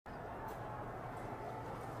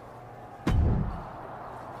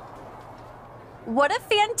What a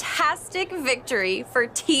fantastic victory for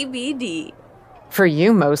TBD. For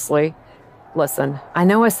you, mostly. Listen, I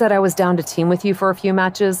know I said I was down to team with you for a few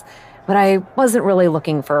matches, but I wasn't really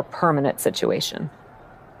looking for a permanent situation.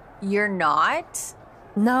 You're not?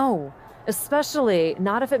 No, especially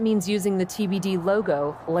not if it means using the TBD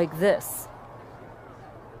logo like this.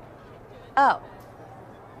 Oh.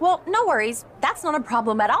 Well, no worries. That's not a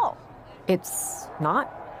problem at all. It's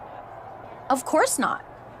not? Of course not.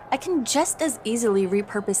 I can just as easily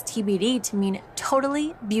repurpose TBD to mean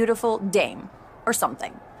totally beautiful dame or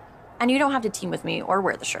something. And you don't have to team with me or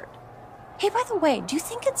wear the shirt. Hey, by the way, do you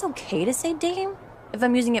think it's okay to say dame if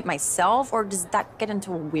I'm using it myself, or does that get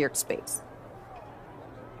into a weird space?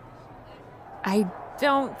 I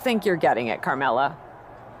don't think you're getting it, Carmella.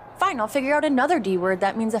 Fine, I'll figure out another D word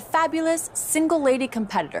that means a fabulous single lady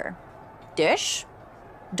competitor. Dish?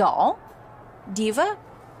 Doll? Diva?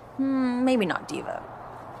 Maybe not diva.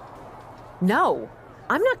 No,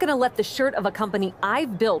 I'm not gonna let the shirt of a company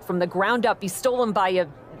I've built from the ground up be stolen by a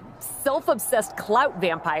self-obsessed clout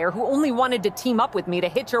vampire who only wanted to team up with me to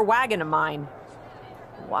hitch your wagon of mine.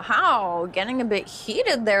 Wow, getting a bit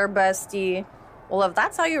heated there, bestie. Well, if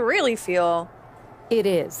that's how you really feel... It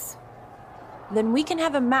is. Then we can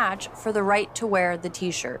have a match for the right to wear the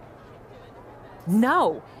t-shirt.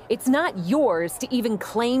 No, it's not yours to even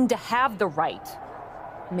claim to have the right.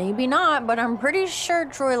 Maybe not, but I'm pretty sure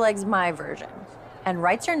Troy likes my version. And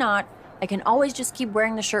rights or not, I can always just keep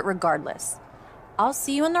wearing the shirt regardless. I'll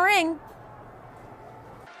see you in the ring.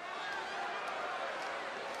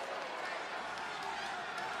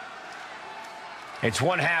 It's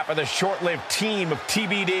one half of the short-lived team of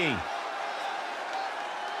TBD.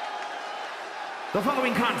 The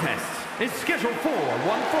following contest is scheduled for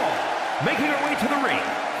one fall. Making her way to the ring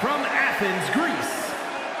from Athens, Greece,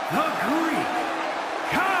 the Greek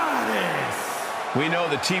Goddess. We know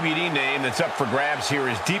the TBD name that's up for grabs here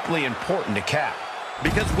is deeply important to Cap.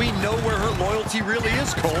 Because we know where her loyalty really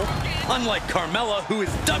is, Cole. Unlike Carmella, who is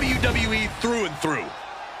WWE through and through.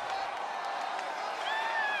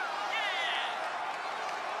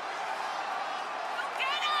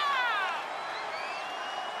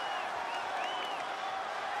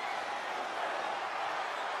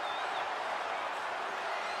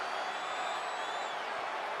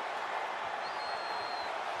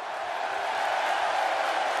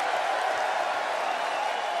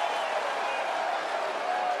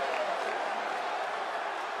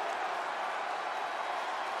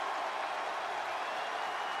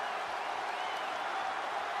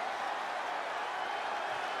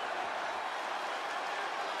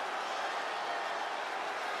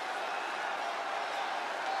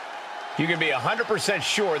 You can be 100%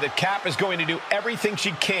 sure that Cap is going to do everything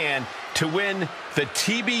she can to win the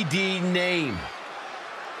TBD name.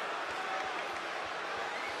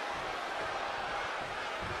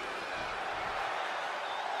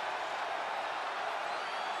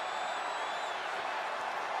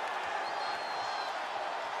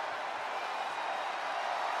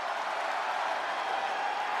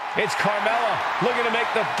 It's Carmella looking to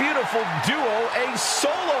make the beautiful duo a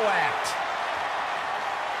solo act.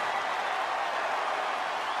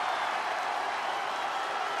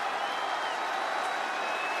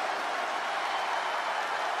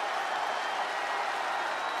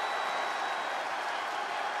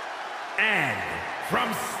 And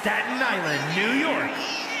from Staten Island, New York,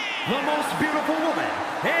 the most beautiful woman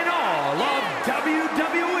in all of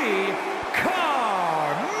WWE,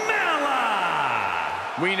 Carmella!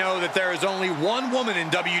 We know that there is only one woman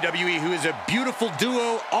in WWE who is a beautiful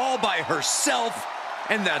duo all by herself,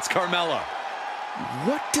 and that's Carmella.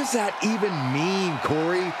 What does that even mean,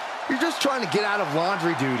 Corey? You're just trying to get out of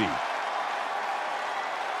laundry duty.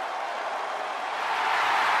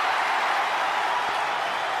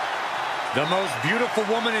 The most beautiful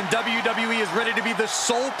woman in WWE is ready to be the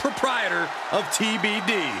sole proprietor of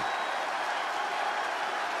TBD.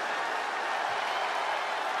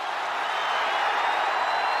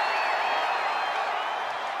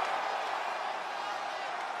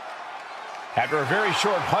 After a very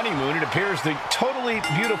short honeymoon, it appears the totally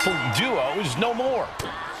beautiful duo is no more.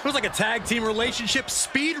 It was like a tag team relationship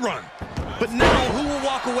speed run. But now, who will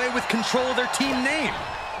walk away with control of their team name?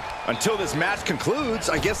 Until this match concludes,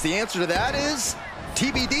 I guess the answer to that is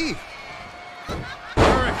TBD.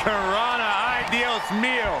 Hurricanrana, Dios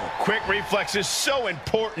mío. Quick reflex is so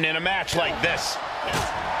important in a match like this.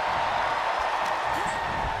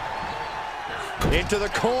 Into the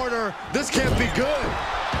corner. This can't be good.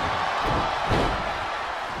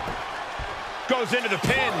 Goes into the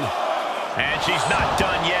pin. And she's not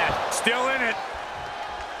done yet. Still in it.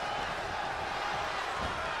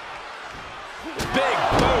 Big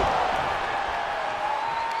boot.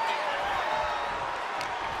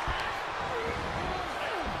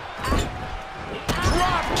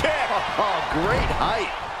 great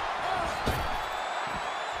height.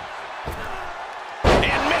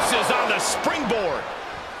 And misses on the springboard.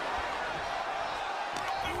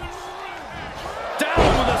 Down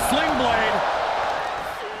with a sling blade.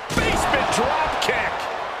 Basement drop kick.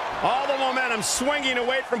 All the momentum swinging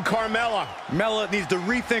away from Carmella. Mella needs to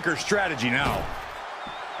rethink her strategy now.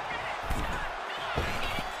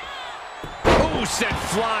 Ooh, sent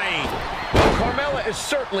flying. Well, Carmella is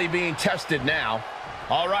certainly being tested now.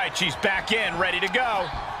 All right, she's back in, ready to go.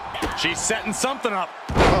 She's setting something up.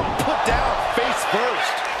 Oh, put down face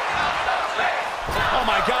first. Oh,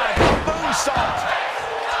 my God, moonsault.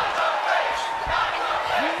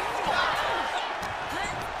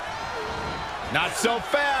 Not so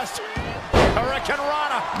fast. Hurricane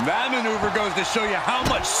Rana. That maneuver goes to show you how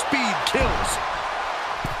much speed kills.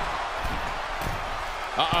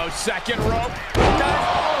 Uh-oh, second rope.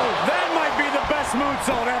 That might be the best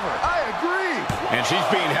moonsault ever. I agree. And she's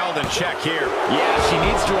being held in check here. Yeah, she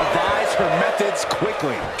needs to revise her methods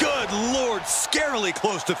quickly. Good Lord, scarily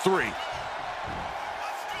close to 3.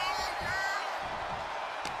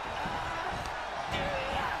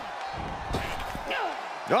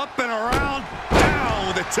 Up and around, down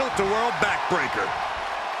with a tilt-a-whirl backbreaker.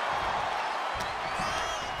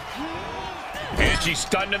 And she's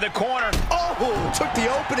stunned in the corner. Oh, took the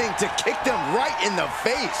opening to kick them right in the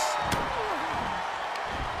face.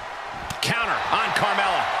 Counter on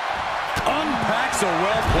Carmella. Unpacks a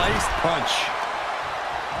well-placed punch.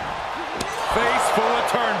 Face full of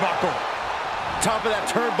turnbuckle. Top of that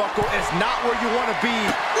turnbuckle is not where you want to be.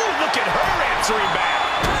 Ooh, look at her answering back.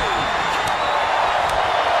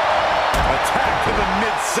 Attack to the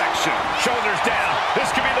midsection. Shoulders down. This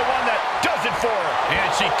could be the one that does it for her. And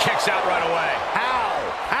she kicks out right away. How?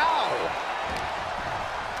 How?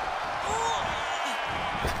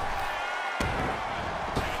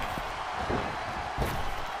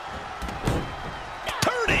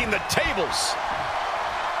 Turning the tables.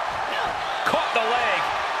 Caught the leg.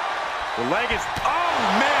 The leg is, oh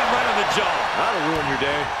man, right on the jaw. That'll ruin your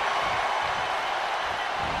day.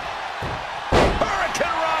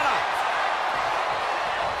 Hurricane Rana.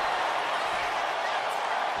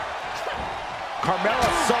 Carmella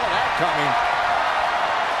saw that coming.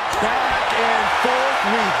 Back and forth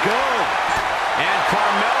we go. And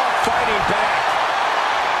Carmella fighting back.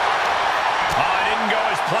 Oh, it didn't go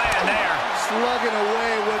as planned there. Slugging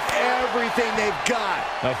away with everything they've got.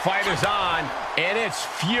 The fight is on, and it's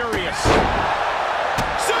furious.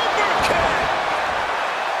 Super kick!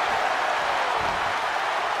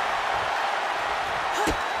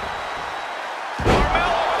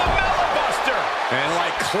 Carmella with the Mella Buster. And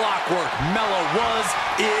like clockwork, Mella was,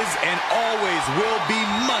 is, and always will be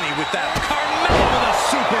money with that. Carmella with a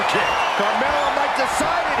super kick. Carmella might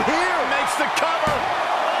decide it here. Makes the cover.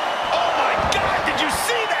 Oh my God, did you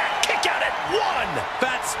see that? Kick out at 1.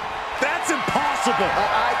 That's impossible.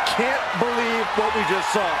 I can't believe what we just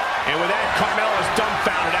saw. And with that, Carmella's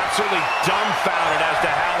dumbfounded, absolutely dumbfounded as to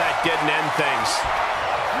how that didn't end things.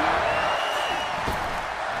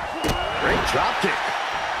 Great drop kick.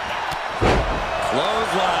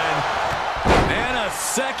 Clothesline. And a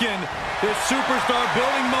second. This superstar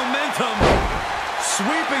building momentum.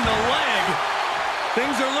 Sweeping the leg.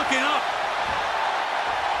 Things are looking up.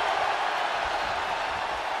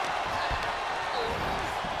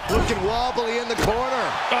 Looking wobbly in the corner.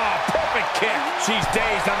 Oh, perfect kick. She's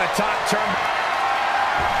dazed on the top turn.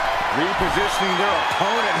 Repositioning their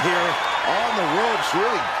opponent here on the ropes.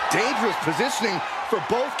 Really dangerous positioning for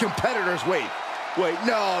both competitors. Wait,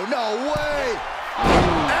 no way.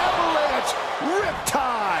 Avalanche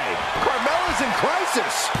Riptide. Carmella's in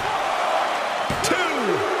crisis. 2.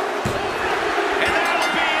 And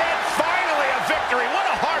that'll be it. Finally a victory.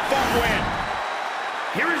 What a hard-fought win.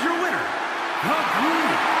 Here is your winner, the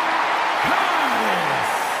Greek Goddess.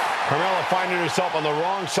 Carmella finding herself on the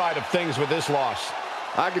wrong side of things with this loss.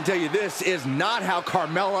 I can tell you this is not how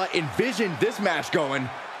Carmella envisioned this match going.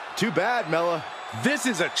 Too bad, Mella. This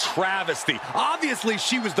is a travesty. Obviously,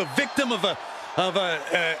 she was the victim of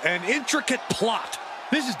an intricate plot.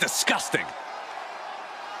 This is disgusting.